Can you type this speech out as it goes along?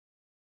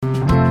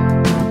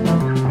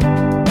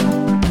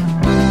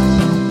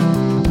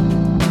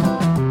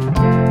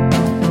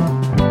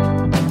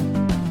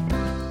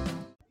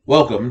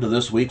Welcome to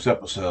this week's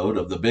episode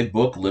of the Big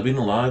Book Living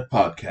Alive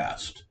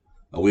podcast,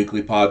 a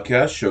weekly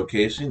podcast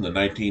showcasing the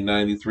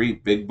 1993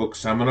 Big Book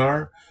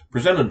Seminar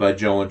presented by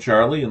Joe and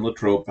Charlie in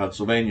Latrobe,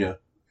 Pennsylvania.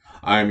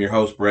 I am your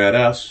host, Brad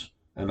S.,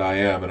 and I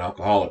am an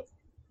alcoholic.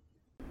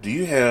 Do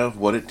you have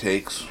what it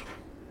takes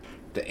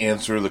to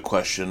answer the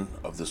question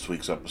of this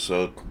week's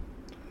episode?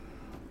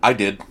 I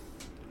did,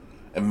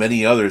 and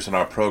many others in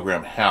our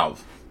program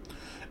have.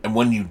 And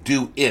when you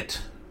do it,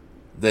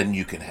 then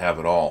you can have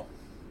it all.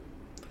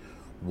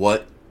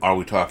 What are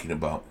we talking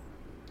about?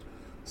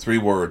 3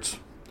 words.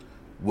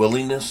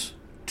 Willingness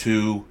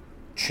to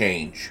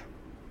change.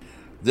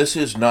 This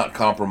is not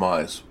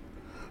compromise.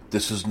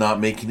 This is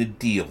not making a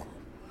deal.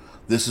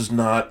 This is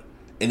not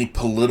any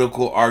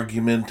political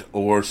argument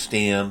or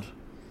stand.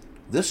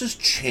 This is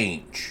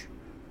change.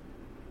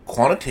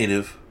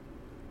 Quantitative,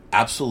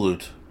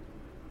 absolute,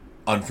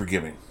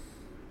 unforgiving.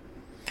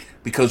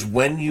 Because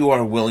when you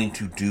are willing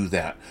to do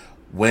that,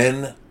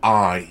 when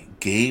I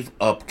gave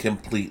up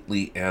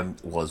completely and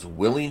was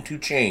willing to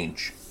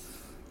change,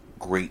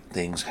 great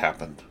things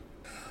happened.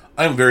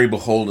 I'm very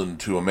beholden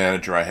to a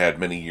manager I had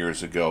many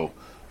years ago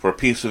for a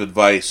piece of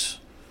advice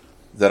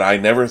that I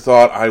never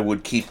thought I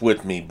would keep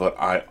with me, but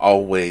I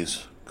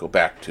always go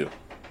back to.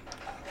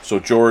 So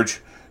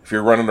George, if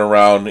you're running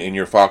around in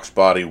your Fox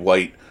Body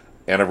white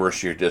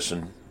Anniversary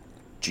Edition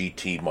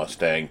GT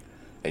Mustang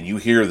and you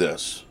hear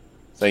this,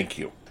 thank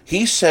you.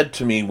 He said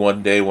to me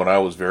one day when I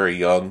was very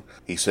young,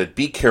 he said,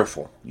 "Be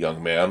careful,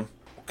 young man."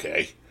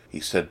 Okay. He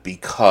said,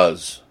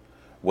 because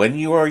when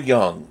you are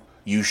young,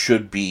 you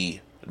should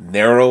be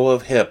narrow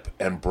of hip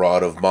and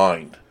broad of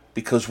mind.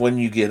 Because when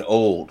you get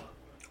old,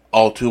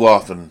 all too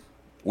often,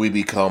 we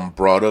become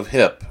broad of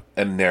hip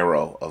and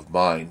narrow of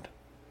mind.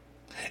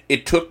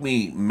 It took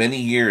me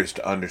many years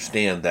to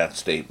understand that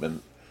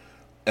statement,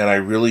 and I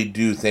really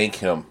do thank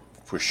him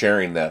for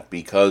sharing that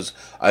because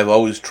I've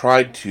always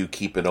tried to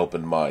keep an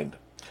open mind.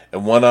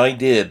 And when I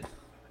did,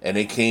 and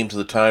it came to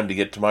the time to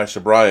get to my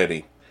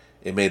sobriety,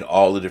 it made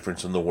all the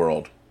difference in the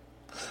world.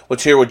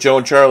 Let's hear what Joe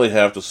and Charlie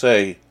have to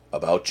say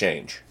about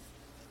change.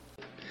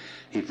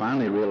 He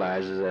finally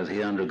realizes, as he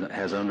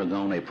has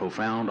undergone a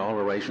profound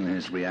alteration in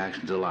his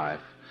reaction to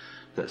life,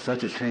 that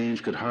such a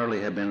change could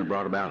hardly have been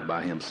brought about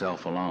by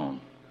himself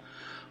alone.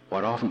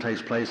 What often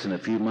takes place in a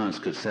few months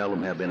could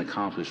seldom have been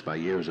accomplished by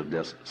years of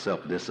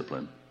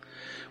self-discipline.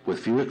 With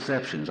few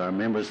exceptions, our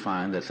members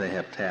find that they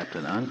have tapped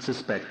an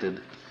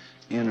unsuspected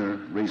inner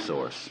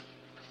resource,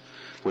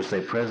 which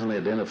they presently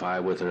identify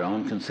with their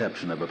own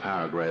conception of a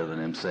power greater than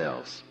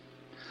themselves.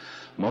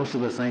 Most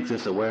of us think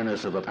this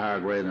awareness of a power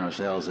greater than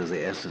ourselves is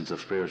the essence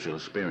of spiritual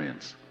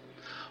experience.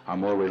 Our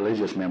more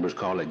religious members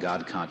call it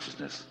God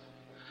consciousness.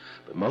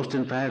 But most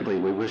emphatically,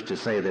 we wish to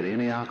say that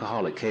any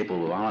alcoholic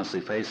capable of honestly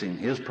facing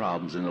his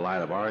problems in the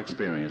light of our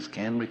experience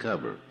can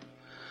recover,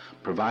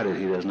 provided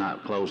he does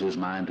not close his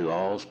mind to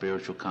all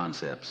spiritual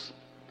concepts.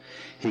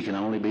 He can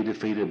only be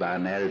defeated by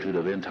an attitude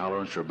of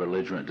intolerance or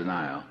belligerent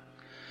denial.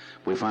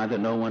 We find that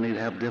no one need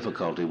have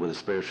difficulty with the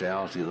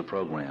spirituality of the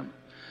program.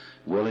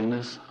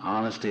 Willingness,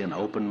 honesty, and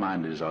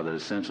open-mindedness are the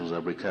essentials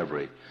of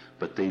recovery,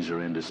 but these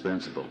are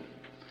indispensable.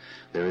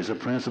 There is a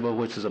principle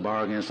which is a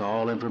bar against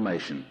all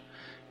information,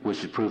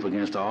 which is proof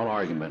against all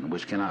argument, and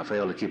which cannot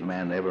fail to keep a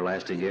man in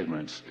everlasting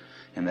ignorance,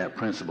 and that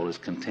principle is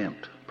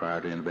contempt prior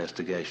to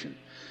investigation.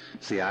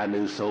 See, I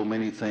knew so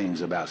many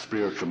things about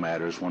spiritual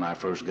matters when I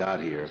first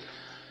got here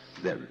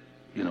that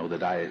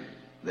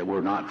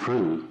were not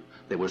true.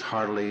 I was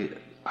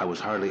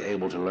hardly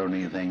able to learn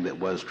anything that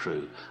was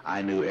true.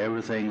 I knew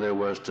everything there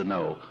was to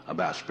know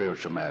about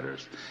spiritual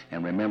matters.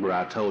 And remember,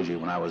 I told you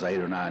when I was 8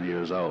 or 9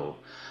 years old,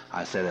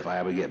 I said if I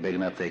ever get big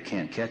enough they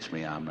can't catch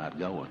me, I'm not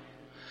going.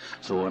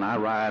 So when I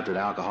arrived at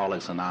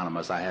Alcoholics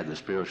Anonymous, I had the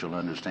spiritual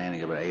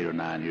understanding of an 8 or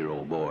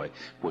 9-year-old boy,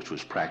 which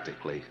was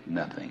practically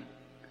nothing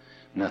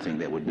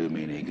that would do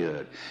me any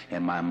good.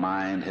 And my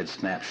mind had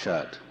snapped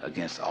shut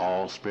against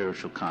all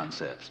spiritual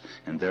concepts,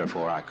 and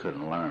therefore I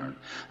couldn't learn.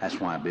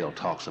 That's why Bill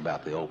talks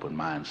about the open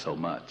mind so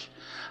much.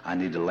 I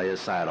need to lay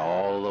aside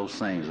all of those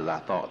things that I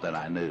thought that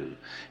I knew,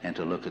 and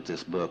to look at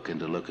this book and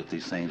to look at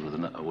these things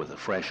with a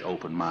fresh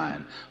open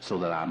mind so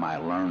that I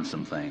might learn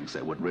some things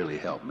that would really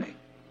help me.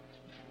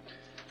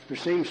 There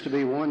seems to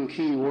be one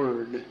key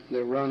word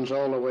that runs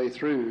all the way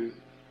through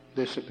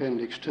this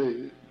Appendix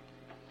 2,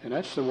 and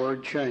that's the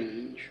word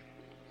change.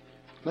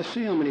 Let's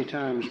see how many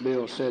times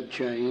Bill said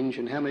change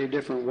and how many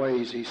different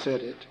ways he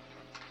said it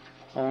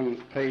on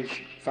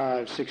page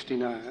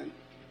 569.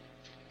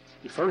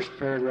 The first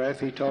paragraph,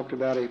 he talked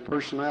about a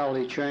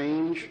personality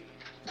change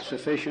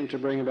sufficient to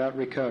bring about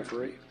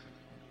recovery.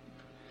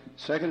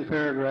 Second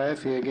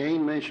paragraph, he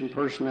again mentioned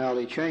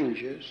personality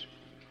changes,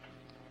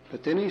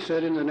 but then he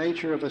said in the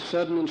nature of a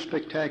sudden and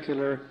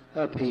spectacular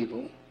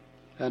upheaval.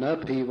 An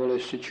upheaval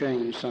is to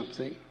change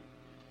something.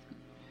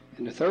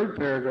 In the third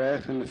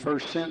paragraph, in the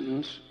first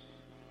sentence,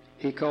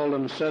 he called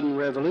them sudden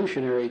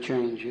revolutionary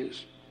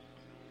changes.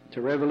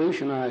 To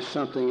revolutionize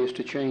something is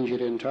to change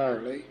it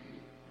entirely.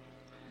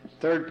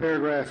 Third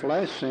paragraph,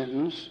 last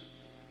sentence,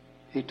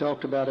 he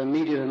talked about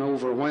immediate and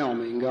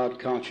overwhelming God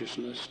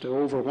consciousness. To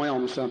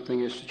overwhelm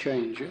something is to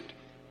change it.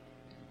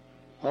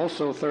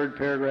 Also, third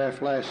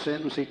paragraph, last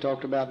sentence, he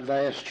talked about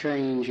vast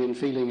change in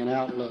feeling and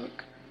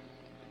outlook.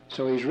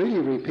 So he's really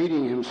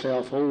repeating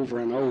himself over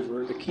and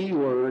over. The key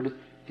word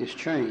is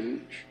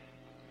change.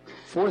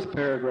 Fourth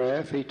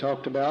paragraph, he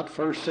talked about,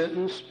 first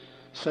sentence,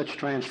 such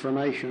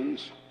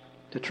transformations.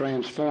 To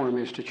transform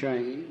is to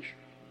change.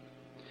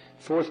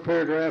 Fourth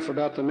paragraph,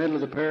 about the middle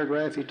of the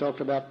paragraph, he talked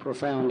about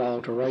profound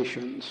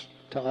alterations.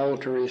 To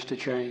alter is to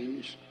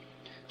change.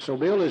 So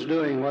Bill is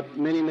doing what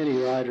many, many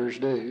writers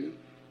do.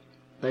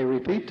 They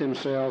repeat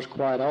themselves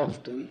quite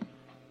often,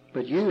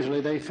 but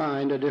usually they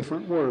find a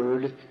different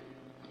word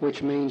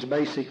which means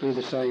basically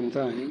the same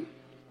thing.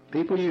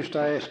 People used to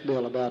ask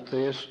Bill about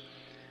this,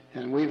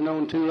 and we've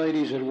known two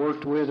ladies that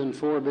worked with and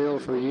for Bill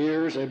for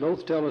years. They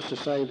both tell us the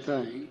same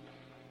thing,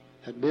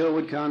 that Bill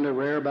would kind of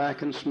rear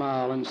back and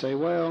smile and say,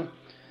 well,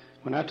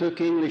 when I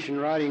took English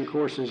and writing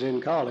courses in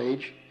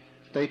college,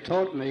 they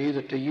taught me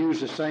that to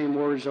use the same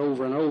words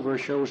over and over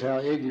shows how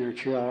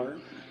ignorant you are.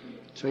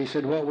 So he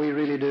said, what we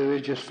really do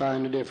is just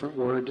find a different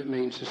word that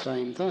means the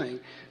same thing.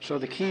 So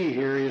the key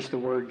here is the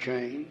word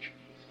change.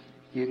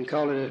 You can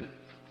call it a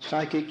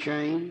psychic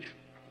change.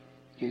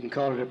 You can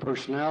call it a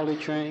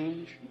personality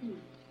change.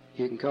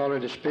 You can call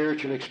it a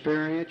spiritual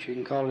experience. You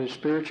can call it a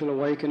spiritual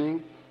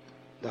awakening.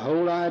 The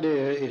whole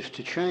idea is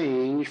to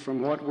change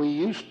from what we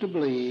used to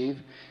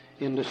believe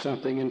into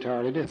something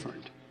entirely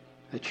different.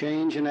 A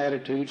change in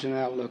attitudes and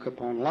outlook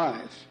upon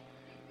life.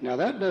 Now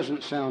that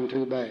doesn't sound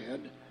too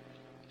bad.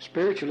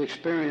 Spiritual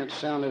experience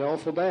sounded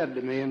awful bad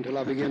to me until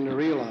I began to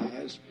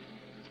realize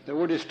that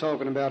we're just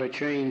talking about a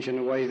change in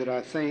the way that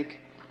I think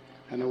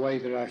and the way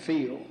that I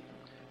feel.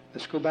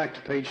 Let's go back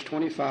to page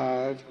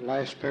 25,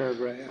 last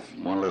paragraph.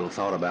 One little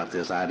thought about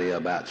this idea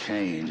about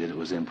change, and it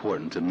was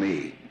important to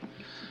me.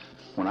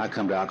 When I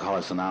come to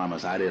Alcoholics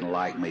Anonymous, I didn't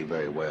like me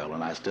very well,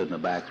 and I stood in the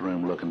back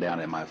room looking down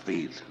at my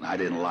feet, and I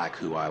didn't like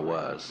who I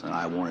was, and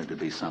I wanted to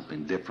be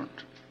something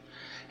different.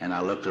 And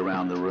I looked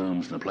around the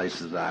rooms and the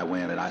places that I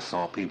went, and I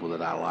saw people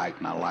that I liked,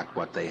 and I liked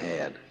what they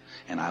had,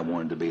 and I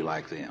wanted to be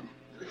like them.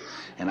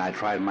 And I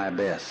tried my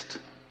best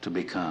to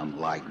become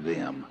like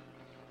them.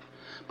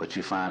 But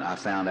I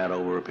found out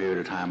over a period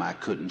of time I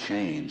couldn't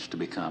change to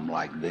become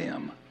like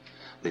them.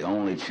 The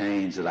only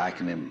change that I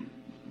can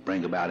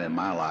bring about in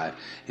my life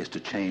is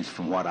to change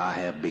from what I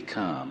have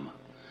become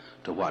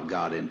to what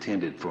God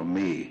intended for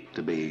me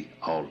to be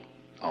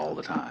all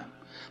the time.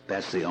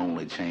 That's the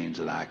only change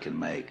that I can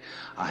make.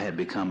 I had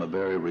become a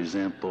very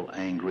resentful,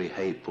 angry,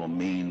 hateful,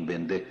 mean,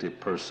 vindictive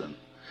person.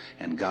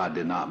 And God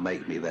did not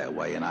make me that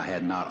way, and I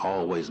had not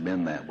always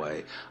been that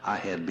way. I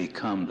had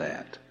become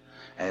that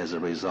as a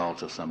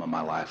result of some of my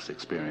life's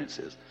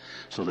experiences.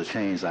 So the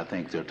change I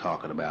think they're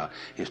talking about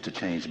is to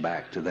change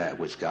back to that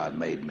which God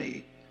made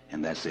me.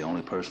 And that's the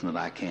only person that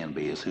I can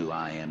be, is who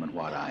I am and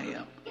what I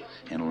am.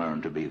 And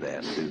learn to be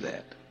that and do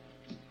that.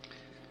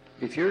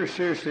 If you're as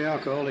seriously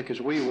alcoholic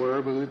as we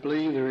were, but we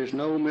believe there is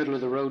no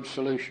middle-of-the-road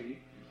solution.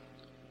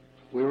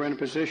 We were in a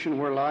position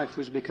where life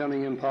was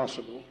becoming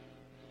impossible.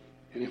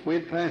 And if we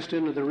had passed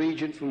into the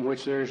region from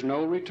which there is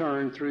no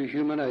return through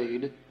human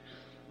aid,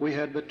 we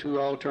had but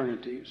two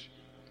alternatives.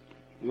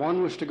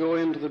 One was to go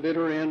into the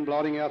bitter end,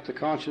 blotting out the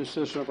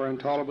consciousness of our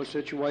intolerable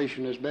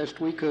situation as best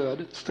we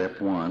could. Step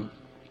one.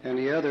 And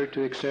the other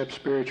to accept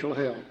spiritual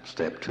help.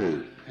 Step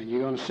two. And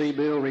you're going to see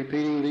Bill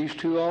repeating these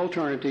two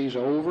alternatives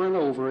over and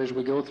over as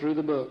we go through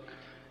the book.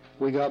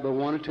 We got but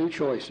one or two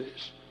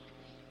choices.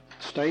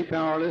 Stay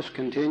powerless,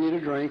 continue to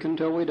drink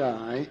until we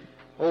die,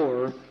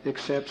 or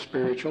accept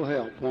spiritual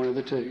help, one of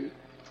the two.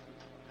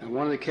 And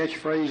one of the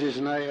catchphrases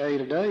in AA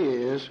today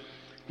is,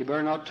 you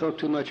better not talk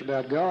too much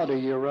about God or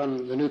you'll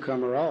run the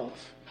newcomer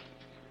off.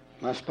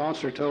 My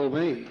sponsor told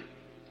me,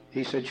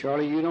 he said,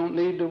 Charlie, you don't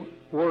need to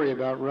worry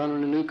about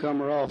running a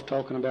newcomer off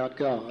talking about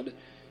God.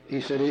 He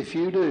said, if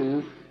you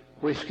do,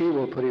 whiskey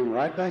will put him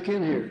right back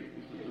in here.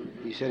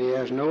 He said he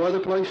has no other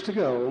place to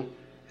go,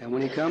 and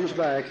when he comes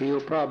back,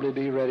 he'll probably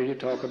be ready to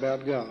talk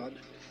about God.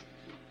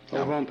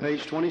 Over on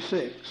page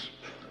 26.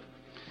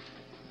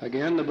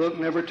 Again, the book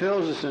never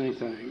tells us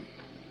anything,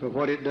 but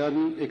what it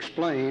doesn't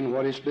explain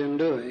what it's been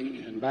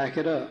doing and back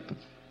it up.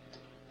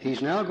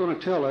 He's now going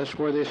to tell us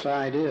where this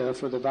idea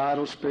for the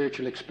vital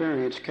spiritual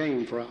experience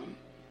came from.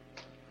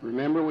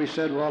 Remember we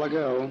said a while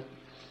ago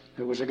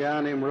there was a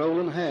guy named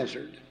Roland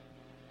Hazard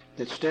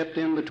that stepped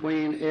in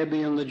between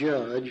Ebby and the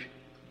judge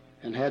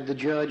and had the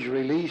judge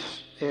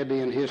release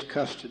Ebby in his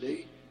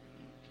custody.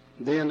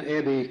 Then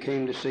Ebby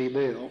came to see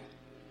Bill.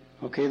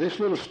 Okay, this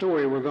little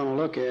story we're going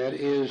to look at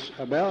is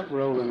about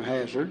Roland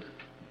Hazard,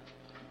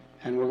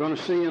 and we're going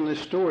to see in this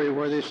story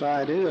where this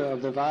idea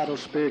of the vital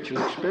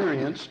spiritual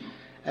experience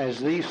as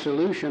the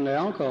solution to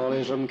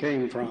alcoholism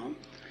came from.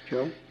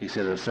 Joe? He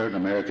said a certain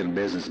American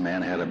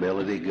businessman had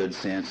ability, good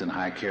sense, and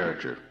high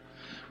character.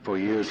 For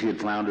years he had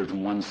floundered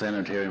from one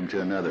sanitarium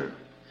to another.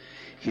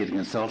 He had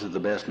consulted the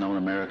best-known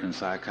American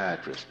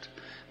psychiatrist.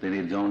 Then he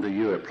had gone to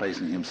Europe,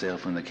 placing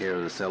himself in the care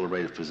of the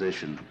celebrated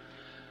physician,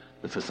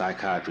 the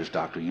psychiatrist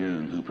Dr.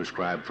 Jung, who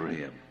prescribed for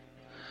him.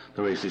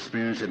 Though his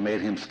experience had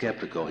made him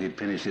skeptical, he'd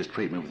finished his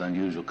treatment with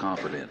unusual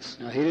confidence.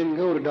 Now, he didn't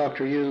go to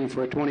Dr. Jung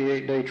for a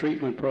 28-day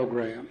treatment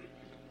program.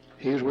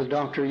 He was with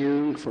Dr.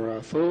 Jung for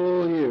a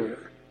full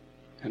year.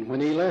 And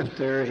when he left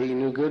there, he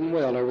knew good and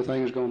well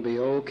everything was going to be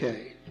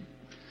okay.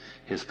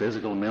 His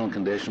physical and mental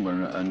condition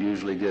were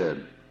unusually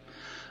good.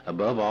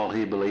 Above all,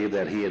 he believed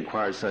that he had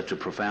acquired such a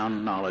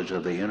profound knowledge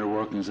of the inner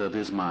workings of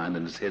his mind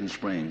and its hidden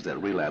springs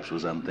that relapse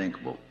was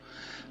unthinkable.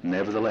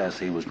 Nevertheless,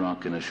 he was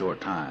drunk in a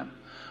short time.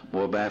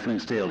 More baffling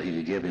still, he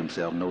could give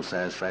himself no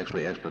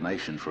satisfactory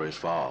explanation for his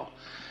fall.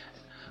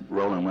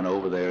 Roland went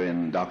over there,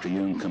 and Dr.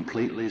 Jung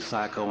completely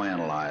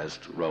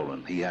psychoanalyzed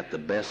Roland. He had the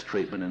best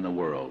treatment in the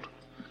world.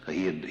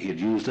 He had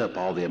used up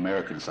all the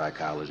American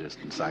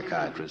psychologists and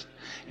psychiatrists,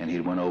 and he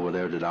went over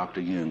there to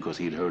Dr. Jung because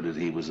he'd heard that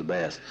he was the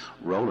best.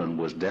 Roland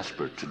was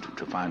desperate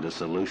to find a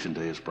solution to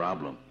his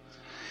problem,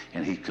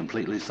 and he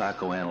completely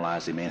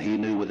psychoanalyzed him, and he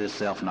knew with his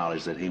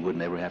self-knowledge that he would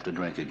never have to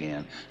drink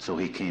again, so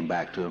he came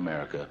back to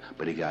America,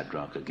 but he got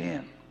drunk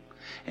again.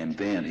 And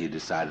then he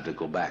decided to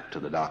go back to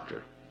the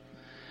doctor.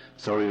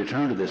 So he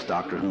returned to this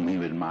doctor whom he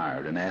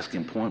admired and asked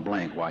him point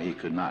blank why he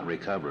could not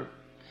recover.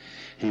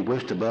 He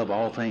wished above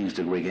all things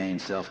to regain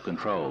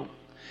self-control.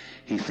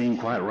 He seemed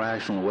quite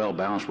rational and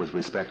well-balanced with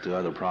respect to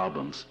other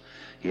problems,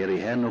 yet he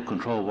had no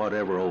control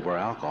whatever over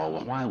alcohol.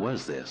 Well, why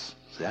was this?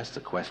 See, that's the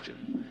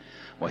question.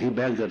 Well, he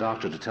begged the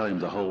doctor to tell him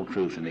the whole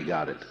truth, and he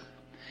got it.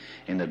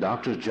 In the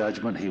doctor's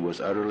judgment, he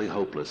was utterly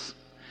hopeless.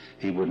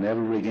 He would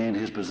never regain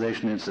his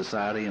position in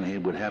society, and he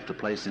would have to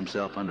place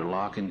himself under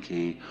lock and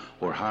key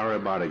or hire a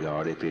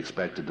bodyguard if he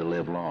expected to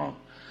live long.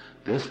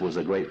 This was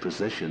a great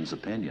physician's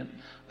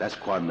opinion. That's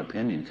quite an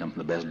opinion coming from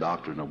the best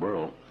doctor in the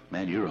world.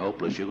 Man, you're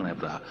hopeless. You're going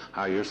to have to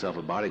hire yourself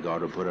a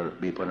bodyguard or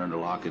be put under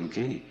lock and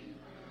key.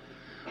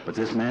 But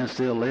this man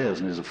still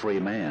lives and is a free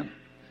man.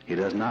 He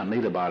does not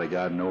need a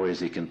bodyguard, nor is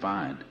he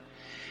confined.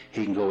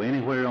 He can go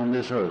anywhere on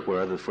this earth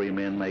where other free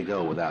men may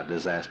go without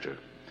disaster,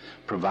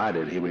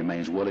 provided he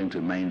remains willing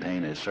to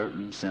maintain a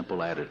certain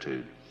simple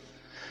attitude.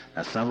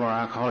 Now, some of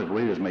our alcoholic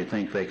readers may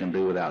think they can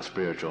do without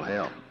spiritual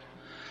help.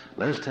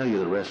 Let us tell you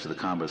the rest of the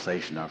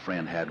conversation our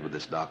friend had with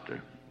this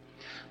doctor.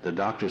 The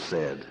doctor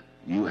said,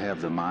 "You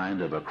have the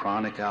mind of a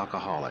chronic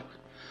alcoholic.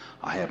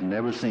 I have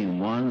never seen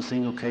one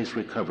single case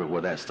recover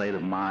where that state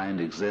of mind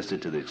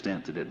existed to the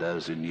extent that it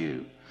does in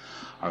you."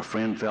 Our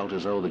friend felt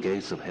as though the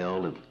gates of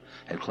hell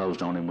had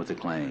closed on him with a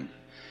clang.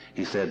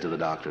 He said to the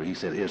doctor,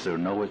 "Is there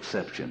no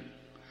exception?"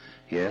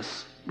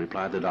 "Yes,"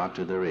 replied the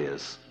doctor, "there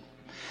is.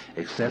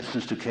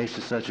 Exceptions to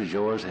cases such as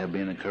yours have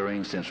been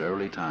occurring since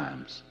early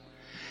times.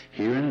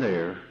 Here and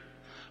there,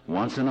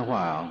 once in a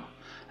while,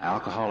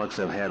 alcoholics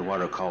have had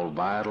what are called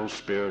vital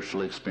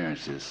spiritual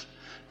experiences.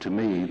 To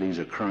me, these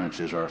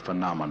occurrences are a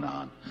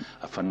phenomenon.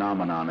 A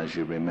phenomenon, as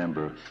you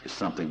remember, is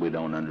something we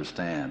don't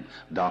understand.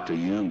 Dr.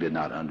 Jung did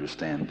not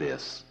understand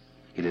this.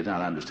 He did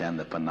not understand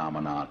the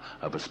phenomenon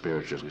of a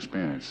spiritual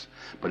experience,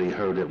 but he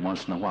heard that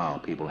once in a while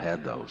people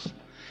had those.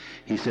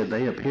 He said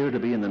they appear to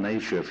be in the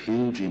nature of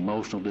huge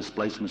emotional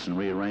displacements and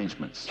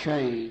rearrangements.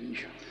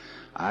 Change.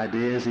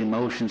 Ideas,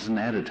 emotions, and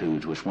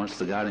attitudes, which once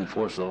the guiding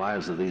force of the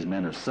lives of these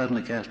men, are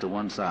suddenly cast to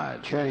one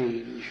side.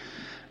 Change.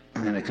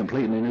 And a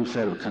completely new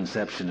set of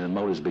conceptions and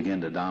motives begin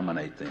to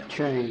dominate them.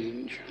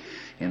 Change.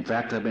 In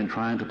fact, I've been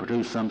trying to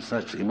produce some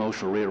such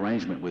emotional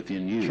rearrangement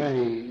within you.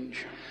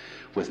 Change.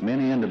 With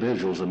many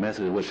individuals, the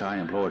methods which I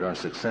employed are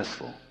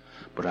successful,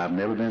 but I've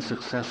never been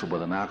successful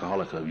with an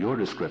alcoholic of your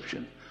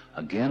description.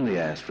 Again, the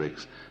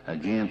asterisk.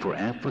 Again, for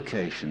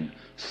amplification,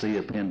 see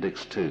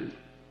Appendix 2.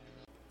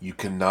 You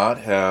cannot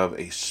have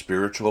a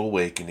spiritual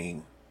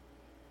awakening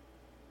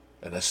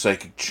and a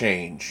psychic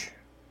change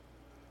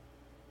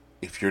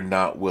if you're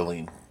not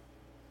willing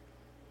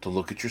to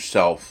look at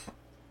yourself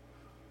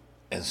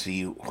and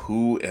see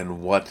who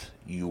and what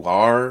you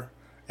are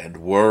and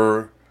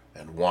were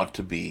and want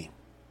to be.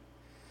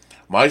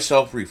 My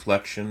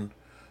self-reflection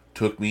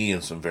took me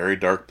in some very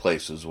dark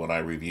places when I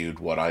reviewed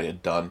what I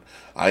had done.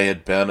 I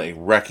had been a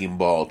wrecking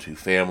ball to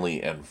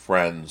family and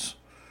friends.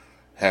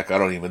 Heck, I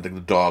don't even think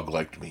the dog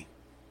liked me.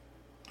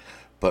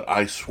 But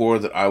I swore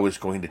that I was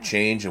going to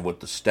change, and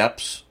with the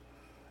steps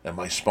and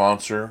my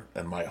sponsor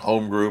and my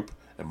home group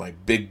and my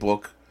big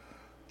book,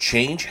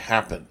 change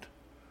happened.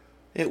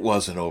 It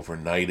wasn't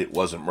overnight. It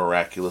wasn't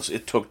miraculous.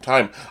 It took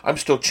time. I'm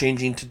still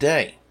changing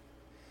today.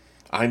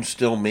 I'm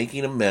still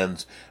making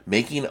amends,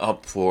 making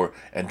up for,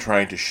 and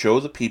trying to show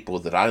the people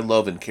that I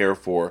love and care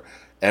for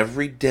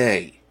every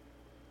day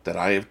that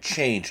I have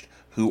changed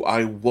who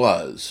I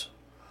was.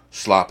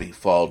 Sloppy,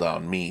 fall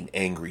down, mean,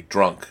 angry,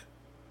 drunk.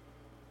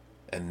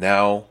 And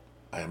now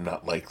I am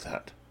not like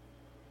that.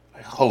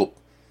 I hope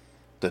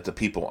that the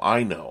people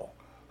I know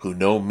who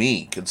know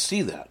me can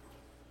see that.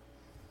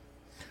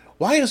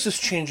 Why is this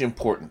change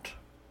important?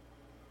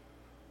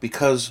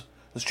 Because,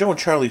 as Joe and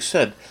Charlie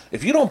said,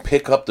 if you don't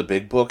pick up the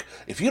big book,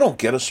 if you don't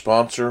get a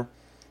sponsor,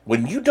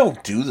 when you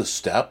don't do the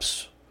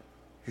steps,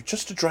 you're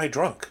just a dry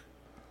drunk.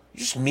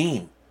 You're just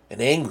mean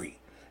and angry.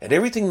 And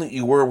everything that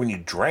you were when you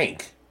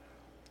drank,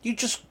 you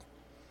just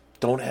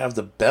don't have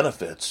the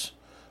benefits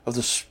of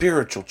the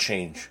spiritual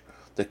change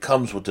that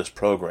comes with this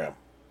program.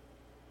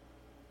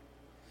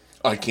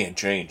 I can't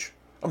change.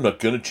 I'm not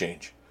going to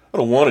change. I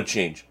don't want to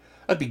change.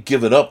 I'd be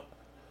giving up.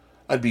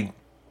 I'd be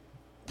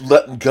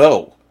letting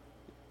go.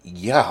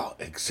 Yeah,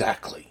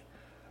 exactly.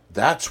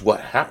 That's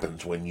what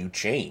happens when you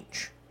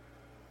change.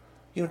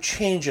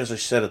 Change, as I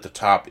said at the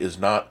top, is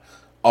not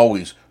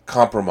always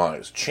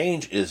compromise.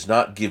 Change is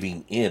not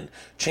giving in.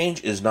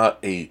 Change is not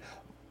a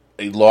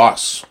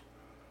loss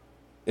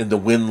in the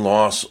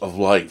win-loss of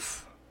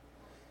life.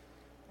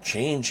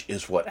 Change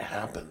is what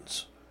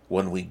happens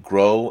when we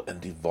grow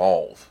and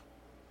evolve.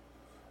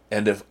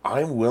 And if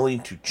I'm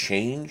willing to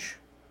change,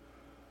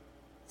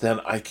 then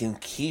I can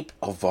keep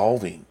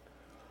evolving.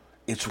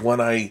 It's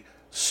when I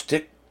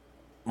stick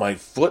my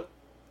foot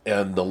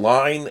in the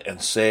line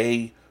and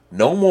say,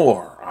 no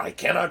more, I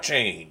cannot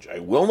change, I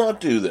will not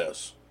do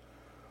this,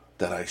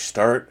 that I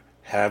start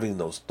having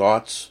those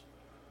thoughts,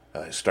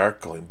 and I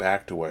start going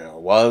back to where I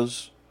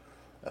was,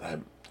 and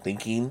I'm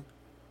thinking,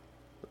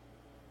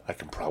 I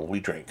can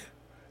probably drink.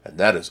 And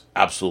that is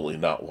absolutely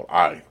not what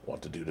I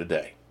want to do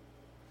today.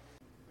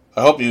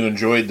 I hope you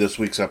enjoyed this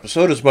week's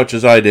episode as much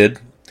as I did.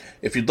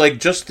 If you'd like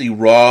just the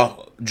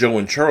raw Joe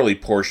and Charlie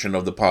portion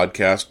of the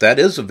podcast, that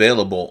is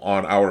available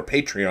on our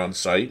Patreon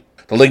site.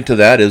 The link to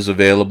that is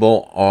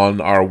available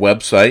on our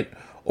website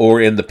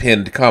or in the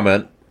pinned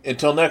comment.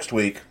 Until next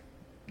week,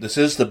 this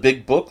is the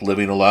Big Book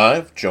Living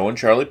Alive Joe and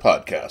Charlie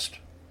podcast.